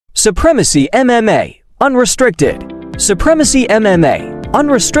Supremacy MMA Unrestricted. Supremacy MMA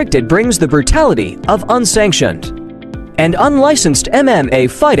Unrestricted brings the brutality of unsanctioned and unlicensed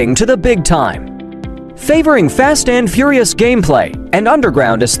MMA fighting to the big time, favoring fast and furious gameplay and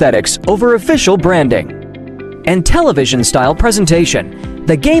underground aesthetics over official branding and television-style presentation.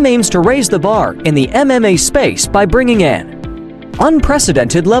 The game aims to raise the bar in the MMA space by bringing in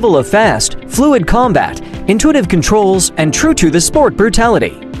unprecedented level of fast, fluid combat, intuitive controls, and true-to-the-sport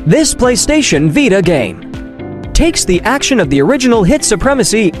brutality. This PlayStation Vita game takes the action of the original hit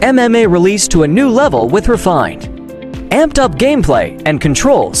Supremacy MMA release to a new level with refined, amped-up gameplay and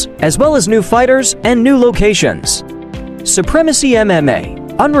controls, as well as new fighters and new locations. Supremacy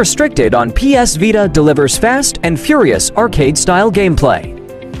MMA Unrestricted on PS Vita delivers fast and furious arcade-style gameplay,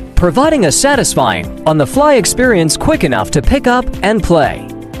 providing a satisfying, on-the-fly experience quick enough to pick up and play,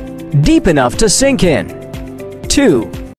 deep enough to sink in. 2.